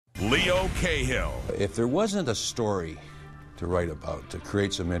Leo Cahill. If there wasn't a story to write about to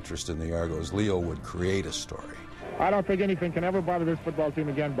create some interest in the Argos, Leo would create a story. I don't think anything can ever bother this football team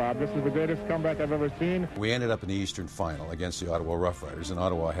again, Bob. This is the greatest comeback I've ever seen. We ended up in the Eastern Final against the Ottawa Rough Riders, and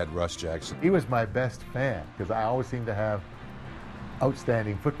Ottawa had Russ Jackson. He was my best fan because I always seem to have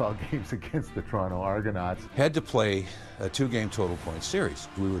outstanding football games against the Toronto Argonauts. Had to play a 2-game total point series.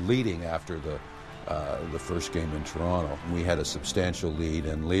 We were leading after the first game in Toronto. We had a substantial lead,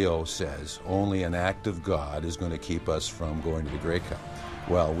 and Leo says only an act of God is going to keep us from going to the Grey Cup.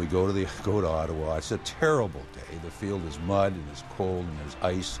 Well, we go to Ottawa. It's a terrible day. The field is mud and it's cold and there's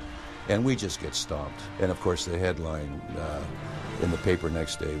ice, and we just get stomped. And of course, the headline in the paper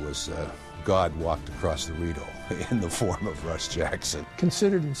next day was God walked across the Rideau in the form of Russ Jackson.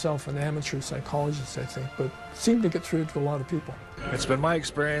 Considered himself an amateur psychologist, I think, but seemed to get through to a lot of people. It's been my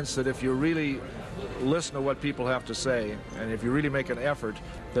experience that if you really listen to what people have to say, and if you really make an effort,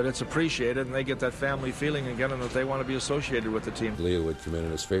 that it's appreciated and they get that family feeling again and that they want to be associated with the team. Leo would come in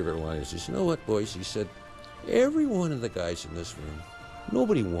and his favorite line is, he said, you know what, boys? He said, every one of the guys in this room,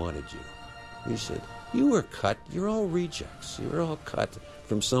 nobody wanted you. He said, you were cut. You're all rejects. You were all cut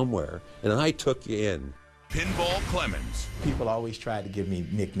from somewhere, and I took you in. Pinball Clemens. People always tried to give me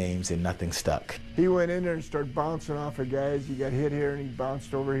nicknames and nothing stuck. He went in there and started bouncing off of guys. He got hit here and he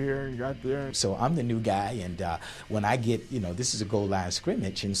bounced over here and got there. So I'm the new guy, and when I get, this is a goal line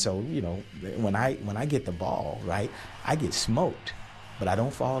scrimmage, and so, when I get the ball, right, I get smoked, but I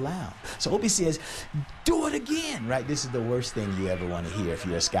don't fall out. So Opie says, do it again, right? This is the worst thing you ever want to hear if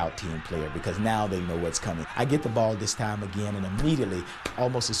you're a scout team player, because now they know what's coming. I get the ball this time again, and immediately,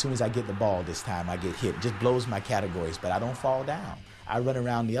 almost as soon as I get the ball this time, I get hit. It just blows my categories, but I don't fall down. I run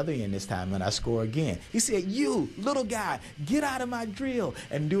around the other end this time, and I score again. He said, you, little guy, get out of my drill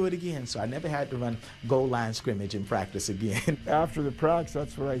and do it again. So I never had to run goal line scrimmage in practice again. After the practice,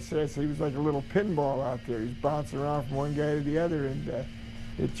 that's what I said. So he was like a little pinball out there. He was bouncing around from one guy to the other, and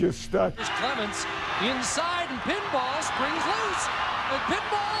it just stuck. Here's Clemens inside, and Pinball springs loose. And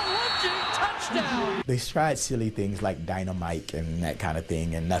Pinball lunging, touchdown. They tried silly things like dynamite and that kind of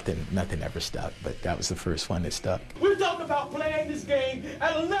thing, and nothing ever stuck. But that was the first one that stuck. We're talking about playing this game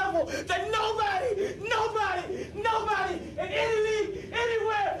at a level that nobody in any league,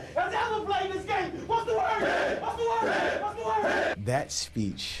 anywhere, has ever played this game. What's the word? What's the word? What's the word? That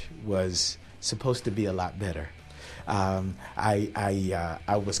speech was supposed to be a lot better. I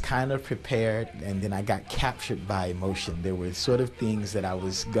was kind of prepared, and then I got captured by emotion. There were sort of things that I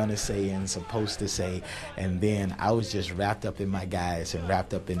was gonna say and supposed to say, and then I was just wrapped up in my guys and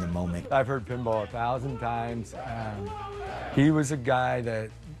wrapped up in the moment. I've heard Pinball 1,000 times. He was a guy that,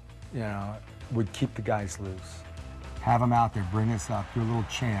 would keep the guys loose. Have them out there, bring us up, do a little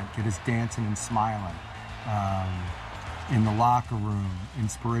chant, get us dancing and smiling. In the locker room,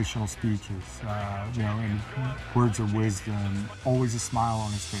 inspirational speeches, and words of wisdom, always a smile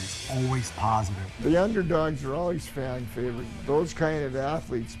on his face, always positive. The underdogs are always fan favorite. Those kind of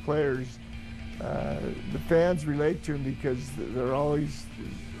athletes, players, the fans relate to them because they're always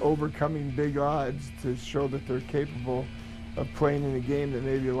overcoming big odds to show that they're capable of playing in a game that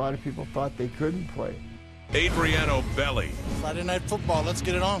maybe a lot of people thought they couldn't play. Adriano Belli. Friday Night Football, let's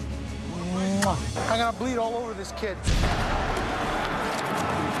get it on. I'm gonna bleed all over this kid. First one,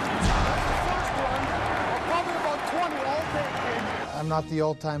 probably about 20 all day. I'm not the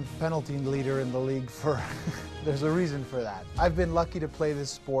all-time penalty leader in the league for, there's a reason for that. I've been lucky to play this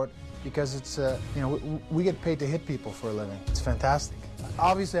sport because it's, we get paid to hit people for a living. It's fantastic.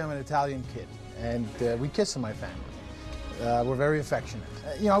 Obviously, I'm an Italian kid, and we kiss in my family. We're very affectionate.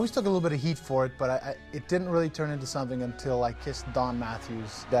 I always took a little bit of heat for it, but it didn't really turn into something until I kissed Don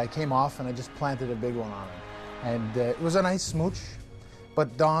Matthews. I came off and I just planted a big one on him. And it was a nice smooch,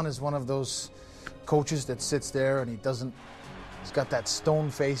 but Don is one of those coaches that sits there and he's got that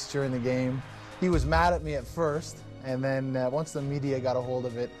stone face during the game. He was mad at me at first, and then once the media got a hold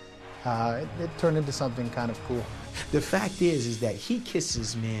of it, it turned into something kind of cool. The fact is that he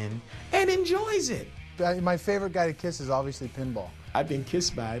kisses men and enjoys it. My favorite guy to kiss is obviously Pinball. I've been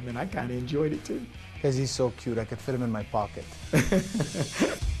kissed by him, and I kind of enjoyed it, too. Because he's so cute, I could fit him in my pocket.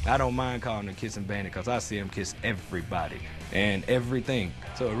 I don't mind calling him Kissing Bandit because I see him kiss everybody and everything.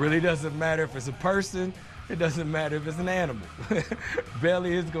 So it really doesn't matter if it's a person, it doesn't matter if it's an animal.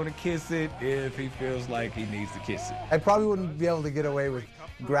 Belly is going to kiss it if he feels like he needs to kiss it. I probably wouldn't be able to get away with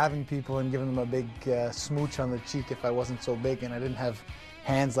grabbing people and giving them a big smooch on the cheek if I wasn't so big and I didn't have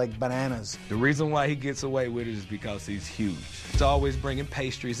hands like bananas. The reason why he gets away with it is because he's huge. He's always bringing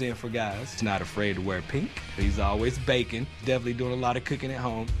pastries in for guys. He's not afraid to wear pink. He's always baking. Definitely doing a lot of cooking at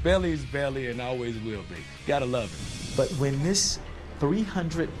home. Belly's Belly and always will be. Gotta love him. But when this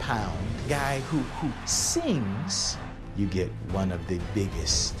 300-pound guy who sings, you get one of the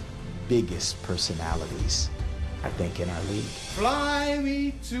biggest personalities, I think, in our league. Fly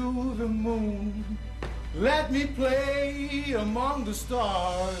me to the moon. Let me play among the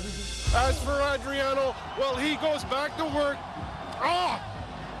stars. As for Adriano, well, he goes back to work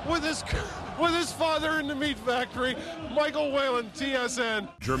with his father in the meat factory. Michael Whalen, TSN.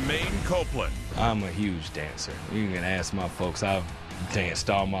 Jermaine Copeland. I'm a huge dancer. You can ask my folks. I've danced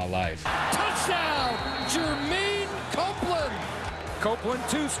all my life. Touchdown, Jermaine Copeland. Copeland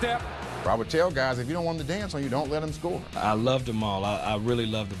two-step. I would tell guys, if you don't want them to dance on you, don't let them score. I loved them all. I really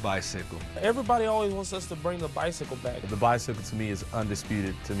love the bicycle. Everybody always wants us to bring the bicycle back. The bicycle, to me, is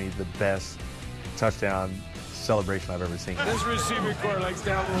undisputed, to me, the best touchdown celebration I've ever seen. This receiving corps likes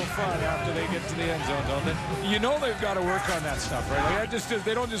to have a little fun after they get to the end zone, don't they? You know they've got to work on that stuff, right? Like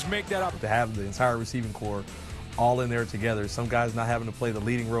they don't just make that up. To have the entire receiving corps all in there together, some guys not having to play the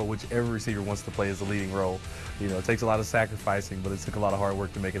leading role, which every receiver wants to play as the leading role. You know, it takes a lot of sacrificing, but it took a lot of hard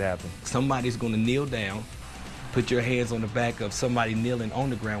work to make it happen. Somebody's going to kneel down, put your hands on the back of somebody kneeling on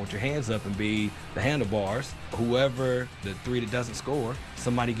the ground with your hands up and be the handlebars. Whoever, the three that doesn't score,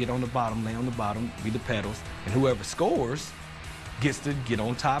 somebody get on the bottom, lay on the bottom, be the pedals, and whoever scores gets to get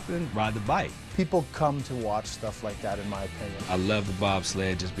on top and ride the bike. People come to watch stuff like that, in my opinion. I love the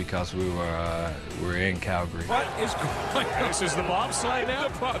bobsled just because we were in Calgary. What is going on? This is the bobsled now?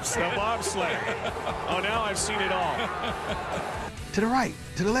 The bobsled. Oh, now I've seen it all. To the right,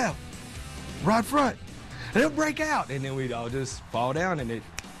 to the left, right front. And it'll break out. And then we'd all just fall down, and it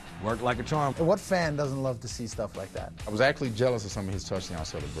worked like a charm. What fan doesn't love to see stuff like that? I was actually jealous of some of his touchdown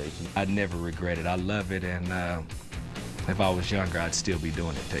celebrations. I'd never regret it. I love it, and if I was younger, I'd still be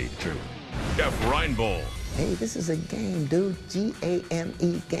doing it, to tell you the truth. Jeff Rhinebold. Hey, this is a game, dude.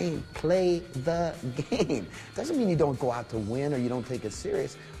 G-A-M-E, game. Play the game. Doesn't mean you don't go out to win or you don't take it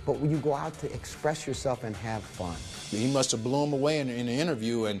serious, but when you go out to express yourself and have fun. He must have blew him away in the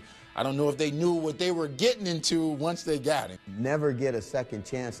interview, and I don't know if they knew what they were getting into once they got him. Never get a second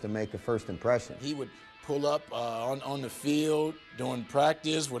chance to make a first impression. He would pull up on the field during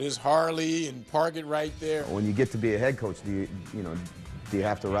practice with his Harley and park it right there. When you get to be a head coach, do you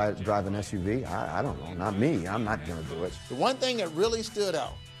have to drive an SUV? I don't know. Not me. I'm not going to do it. The one thing that really stood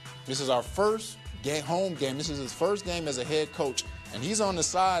out, this is our first home game. This is his first game as a head coach, and he's on the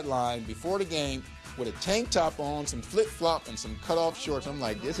sideline before the game with a tank top on, some flip-flop, and some cut-off shorts. I'm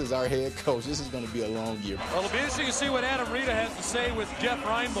like, this is our head coach. This is going to be a long year. Well, it'll be interesting to see what Adam Rita has to say with Jeff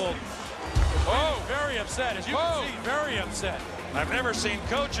Rhinebold. Oh, very upset, as you can see, very upset. I've never seen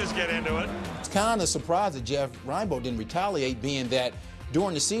coaches get into it. It's kind of surprised that Jeff Rhinebold didn't retaliate, being that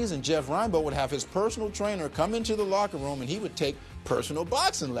during the season, Jeff Rhinebold would have his personal trainer come into the locker room and he would take personal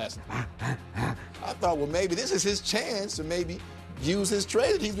boxing lessons. I thought, well, maybe this is his chance to maybe use his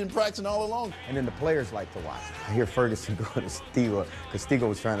trade that he's been practicing all along. And then the players like to watch it. I hear Ferguson go to Stiegel, because Stiegel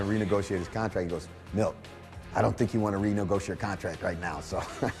was trying to renegotiate his contract. He goes, Milt, I don't think you want to renegotiate your contract right now, so.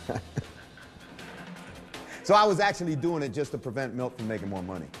 So I was actually doing it just to prevent Milt from making more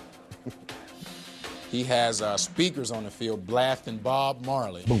money. He has speakers on the field blasting Bob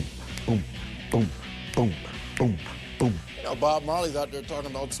Marley. Boom, boom, boom, boom, boom, boom. You know, Bob Marley's out there talking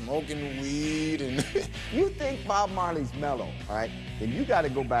about smoking weed and... You think Bob Marley's mellow, all right? Then you got to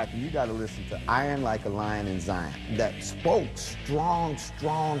go back and you got to listen to Iron Like a Lion in Zion that spoke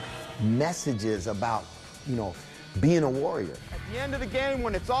strong messages about, being a warrior. At the end of the game,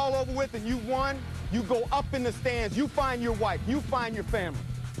 when it's all over with and you won, you go up in the stands, you find your wife, you find your family.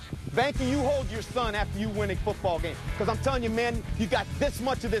 Banky, you hold your son after you win a football game. Because I'm telling you, man, you got this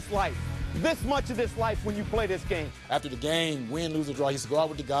much of this life. This much of this life when you play this game. After the game, win, lose, or draw, he used to go out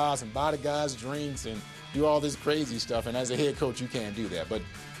with the guys and buy the guys drinks and do all this crazy stuff. And as a head coach, you can't do that. But,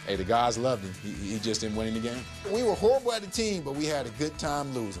 hey, the guys loved him. He just didn't win in the game. We were horrible at the team, but we had a good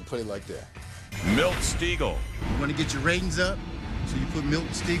time losing, put it like that. Milt Stiegel. You want to get your ratings up? So you put Milt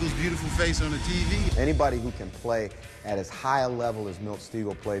Stiegel's beautiful face on the TV. Anybody who can play at as high a level as Milt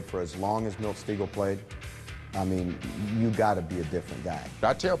Stiegel played for as long as Milt Stiegel played, I mean, you got to be a different guy.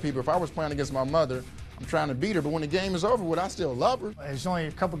 I tell people, if I was playing against my mother, I'm trying to beat her, but when the game is over with, I still love her. There's only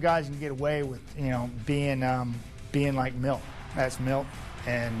a couple guys who can get away with, being like Milt. That's Milt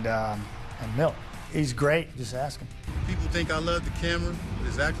and Milt. He's great. Just ask him. People think I love the camera, but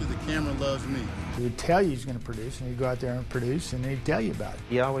it's actually the camera loves me. He would tell you he's going to produce, and he'd go out there and produce, and he'd tell you about it.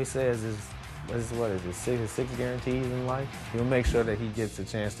 He always says, six guarantees in life. He'll make sure that he gets a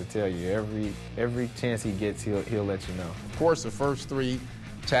chance to tell you. Every chance he gets, he'll let you know. Of course, the first three,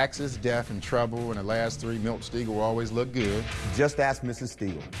 taxes, death, and trouble, and the last three, Milt Stiegel will always look good. Just ask Mrs.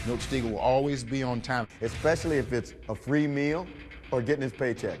 Stiegel. Milt Stiegel will always be on time. Especially if it's a free meal or getting his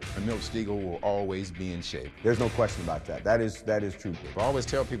paycheck? And Milt Stegall will always be in shape. There's no question about that. That is true. I always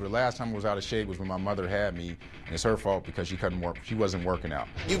tell people the last time I was out of shape was when my mother had me, and it's her fault because she couldn't work. She wasn't working out.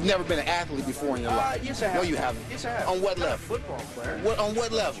 You've never been an athlete before in your life? Yes, I have. No, you haven't. Yes, I have. On what level? Football player. On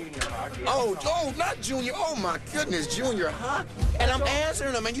what level? Junior hockey. Oh, not junior. Oh, my goodness, junior hockey. And I'm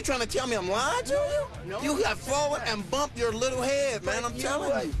answering them, and you trying to tell me I'm lying to you? No. You got forward and bumped your little head, man. I'm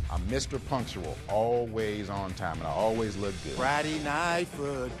telling you. I'm Mr. Punctual, always on time, and I always look good. Friday night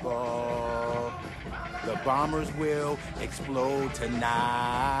football. The Bombers will explode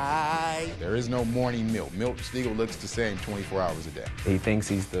tonight. There is no morning Milt. Milt Stegall looks the same 24 hours a day. He thinks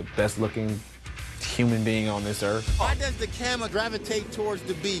he's the best looking human being on this earth. Why does the camera gravitate towards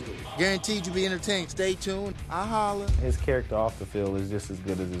the Beagle? Guaranteed you'll be entertained. Stay tuned. I holler. His character off the field is just as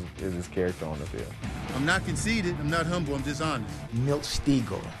good as his character on the field. I'm not conceited. I'm not humble. I'm just honest. Milt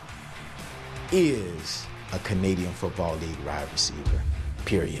Stegall is a Canadian Football League wide receiver,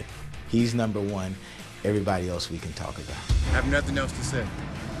 period. He's number one. Everybody else we can talk about. I have nothing else to say.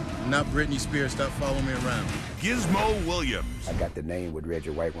 I'm not Britney Spears. Stop following me around. Gizmo Williams. I got the name with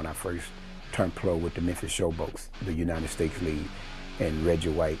Reggie White when I first turned pro with the Memphis Showboats, the United States League. And Reggie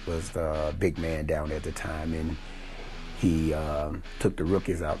White was the big man down there at the time. And he took the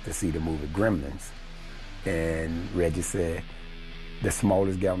rookies out to see the movie Gremlins. And Reggie said, the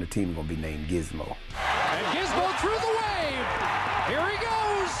smallest guy on the team is going to be named Gizmo. And Gizmo through the wave. Here he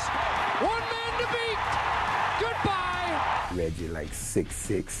goes. One man to beat. Goodbye. Reggie, like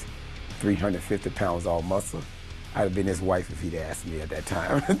 6'6", 350 pounds all muscle. I'd have been his wife if he'd asked me at that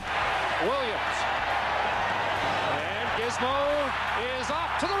time. Williams. And Gizmo is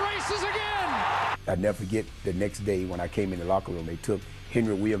off to the races again. I'll never forget the next day when I came in the locker room, they took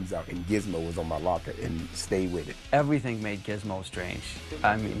Henry Williams out and Gizmo was on my locker and stayed with it. Everything made Gizmo strange.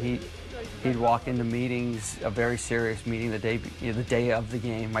 I mean, he'd walk into meetings, a very serious meeting the day of the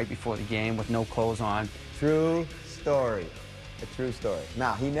game, right before the game, with no clothes on. True story. A true story.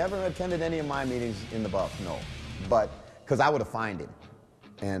 Now, he never attended any of my meetings in the Buff, no. But, because I would have fined him.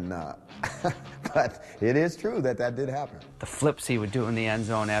 And, but it is true that did happen. The flips he would do in the end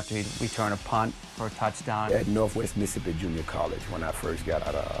zone after he'd return a punt for a touchdown. At Northwest Mississippi Junior College, when I first got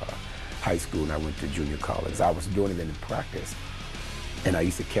out of high school and I went to junior college, I was doing it in practice. And I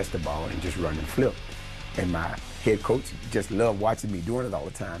used to catch the ball and just run and flip. And my head coach just loved watching me doing it all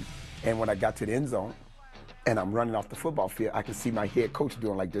the time. And when I got to the end zone, and I'm running off the football field, I could see my head coach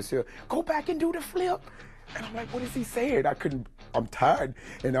doing like this here, go back and do the flip. And I'm like, what is he saying? I'm tired.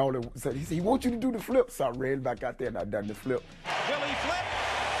 And all of a sudden, he said, he wants you to do the flip. So I ran back out there and I done the flip. Billy flip.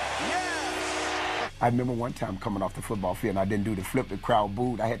 Yes. I remember one time coming off the football field and I didn't do the flip. The crowd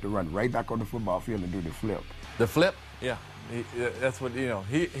booed. I had to run right back on the football field and do the flip. The flip? Yeah. That's what,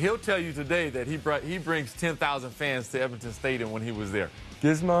 he'll tell you today that he brings 10,000 fans to Edmonton Stadium when he was there.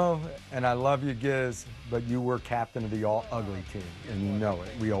 Gizmo, and I love you, Giz, but you were captain of the all-ugly team, and you know it.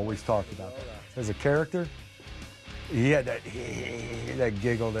 We always talked about that. As a character, he had that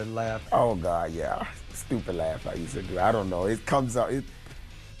giggle, that laugh. Oh, God, yeah. Stupid laugh I used to do. I don't know. It comes out.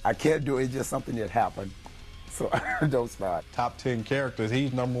 I can't do it. It's just something that happened. So don't start. Top 10 characters,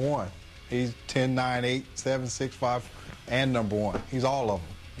 he's number one. He's 10, 9, 8, 7, 6, 5, and number one. He's all of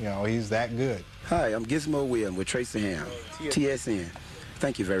them. He's that good. Hi, I'm Gizmo Williams with Tracy Ham, TSN.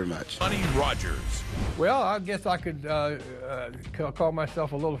 Thank you very much. Sonny Rogers. Well, I guess I could call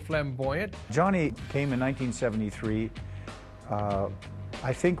myself a little flamboyant. Johnny came in 1973.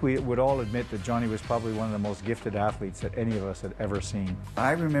 I think we would all admit that Johnny was probably one of the most gifted athletes that any of us had ever seen.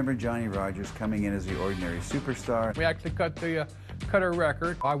 I remember Johnny Rogers coming in as the ordinary superstar. We actually cut a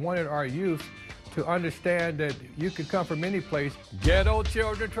record. I wanted our youth to understand that you could come from any place. Ghetto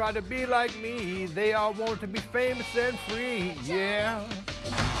children try to be like me. They all want to be famous and free, yeah.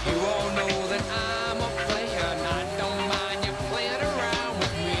 You all know that I'm a player, and I don't mind you playing around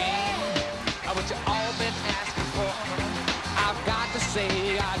with me. What you all been asking for, I've got to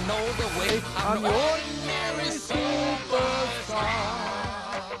say I know the way. I'm the ordinary superstar.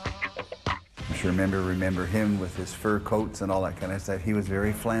 I remember him with his fur coats and all that kind of stuff. He was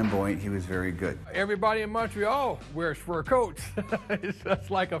very flamboyant. He was very good. Everybody in Montreal wears fur coats. It's just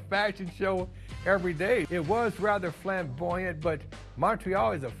like a fashion show every day. It was rather flamboyant, but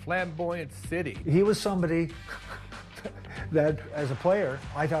Montreal is a flamboyant city. He was somebody that, as a player,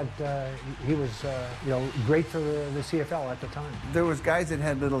 I thought he was, great for the CFL at the time. There was guys that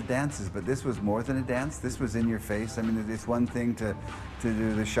had little dances, but this was more than a dance. This was in your face. I mean, it's one thing to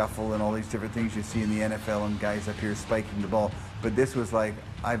do the shuffle and all these different things you see in the NFL and guys up here spiking the ball. But this was like,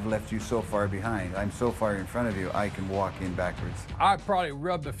 I've left you so far behind. I'm so far in front of you, I can walk in backwards. I probably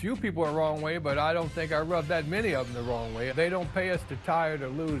rubbed a few people the wrong way, but I don't think I rubbed that many of them the wrong way. They don't pay us to tie or to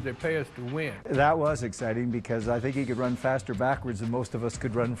lose, they pay us to win. That was exciting because I think he could run faster backwards than most of us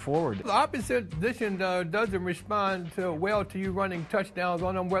could run forward. The opposite position doesn't respond well to you running touchdowns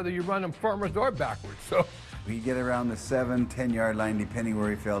on them, whether you run them frontwards or backwards. So He'd get around the 7-10 yard line, depending where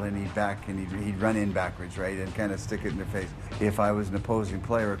he fell, and he'd run in backwards, right, and kind of stick it in the face. If I was an opposing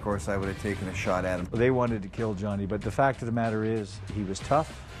player, of course, I would have taken a shot at him. They wanted to kill Johnny, but the fact of the matter is, he was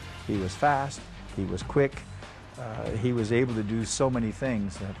tough, he was fast, he was quick, he was able to do so many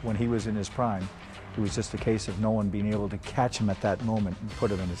things that when he was in his prime, it was just a case of no one being able to catch him at that moment and put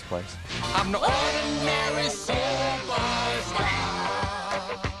him in his place. I'm the ordinary superstar.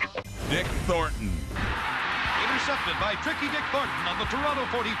 Dick Thornton. Intercepted by Tricky Dick Thornton on the Toronto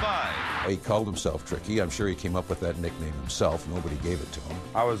 45. He called himself Tricky. I'm sure he came up with that nickname himself. Nobody gave it to him.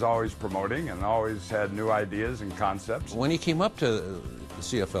 I was always promoting and always had new ideas and concepts. When he came up to the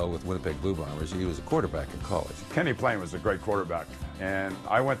CFL with Winnipeg Blue Bombers, he was a quarterback in college. Kenny Plain was a great quarterback. And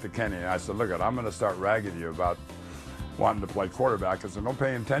I went to Kenny and I said, look, I'm going to start ragging you about wanting to play quarterback. I said, don't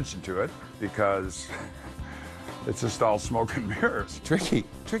pay attention to it because it's just all smoke and mirrors. Tricky,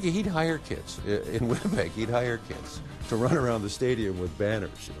 he'd hire kids. In Winnipeg, he'd hire kids to run around the stadium with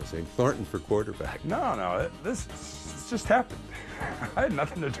banners, saying Thornton for quarterback. No, this just happened. I had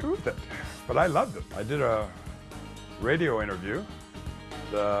nothing to do with it, but I loved it. I did a radio interview.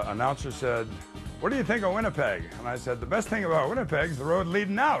 The announcer said, what do you think of Winnipeg? And I said, the best thing about Winnipeg is the road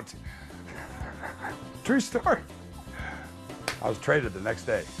leading out. True story. I was traded the next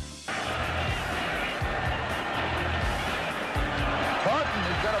day. Thornton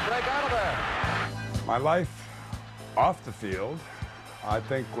is going to break out of there. My life off the field, I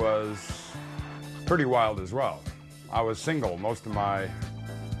think, was pretty wild as well. I was single most of my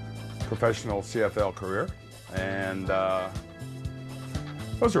professional CFL career, and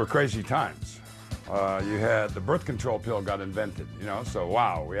those were crazy times. You had the birth control pill got invented, so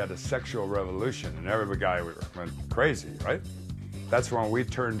wow, we had a sexual revolution, and every guy went crazy, right? That's when we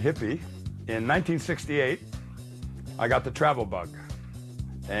turned hippie. In 1968, I got the travel bug,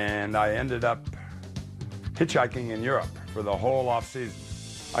 and I ended up hitchhiking in Europe for the whole off-season.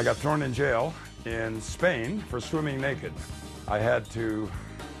 I got thrown in jail in Spain for swimming naked. I had to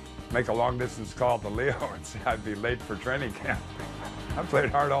make a long-distance call to Leo and say I'd be late for training camp. I played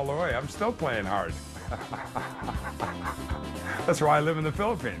hard all the way. I'm still playing hard. That's why I live in the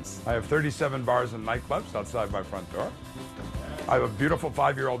Philippines. I have 37 bars and nightclubs outside my front door. I have a beautiful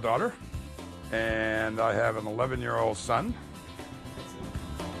 5-year-old daughter, and I have an 11-year-old son.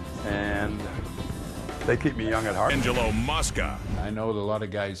 And they keep me young at heart. Angelo Mosca. I know that a lot of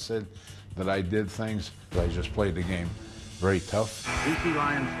guys said that I did things, but I just played the game very tough. BC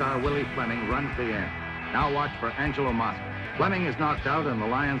Lions star Willie Fleming runs the end. Now watch for Angelo Mosca. Fleming is knocked out and the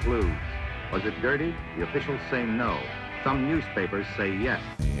Lions lose. Was it dirty? The officials say no. Some newspapers say yes.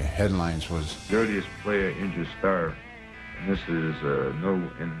 The headlines was dirtiest player injured star. And this is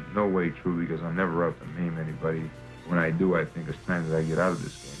in no way true because I'm never out to maim anybody. When I do, I think it's time that I get out of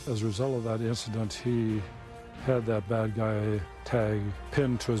this game. As a result of that incident, he had that bad guy tag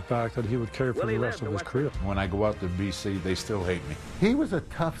pinned to his back that he would carry for the rest of his career. When I go out to BC, they still hate me. He was a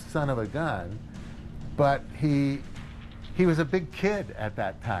tough son of a gun, but he was a big kid at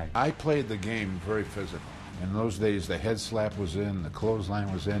that time. I played the game very physical. In those days, the head slap was in, the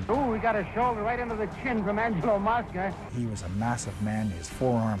clothesline was in. Oh, we got a shoulder right under the chin from Angelo Mosca. He was a massive man. His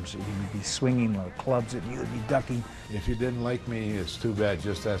forearms, he would be swinging the clubs and he would be ducking. If you didn't like me, it's too bad.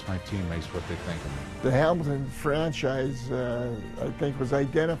 Just ask my teammates what they think of me. The Hamilton franchise, I think, was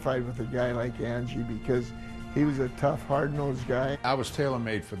identified with a guy like Angie because he was a tough, hard-nosed guy. I was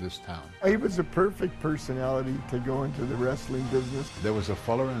tailor-made for this town. He was a perfect personality to go into the wrestling business. There was a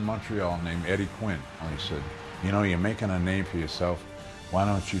feller in Montreal named Eddie Quinn. And he said, you're making a name for yourself. Why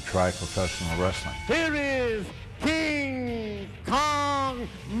don't you try professional wrestling? Here is King Kong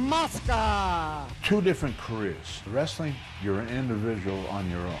Mosca. 2 different careers. Wrestling, you're an individual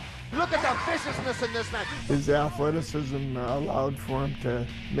on your own. Look at the viciousness in this match. His athleticism allowed for him to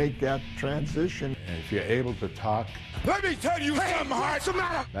make that transition. And if you're able to talk... Let me tell you something, Hart. What's the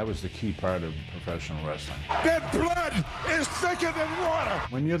matter? That was the key part of professional wrestling. That blood is thicker than water.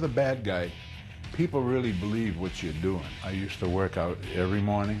 When you're the bad guy, people really believe what you're doing. I used to work out every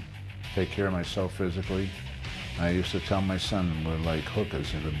morning, take care of myself physically. I used to tell my son, we're like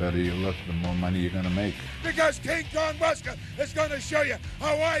hookers, and the better you look, the more money you're going to make. Because King Kong Mosca is going to show you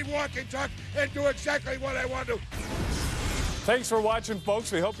how I walk and talk and do exactly what I want to. Thanks for watching, folks.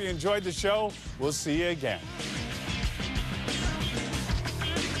 We hope you enjoyed the show. We'll see you again.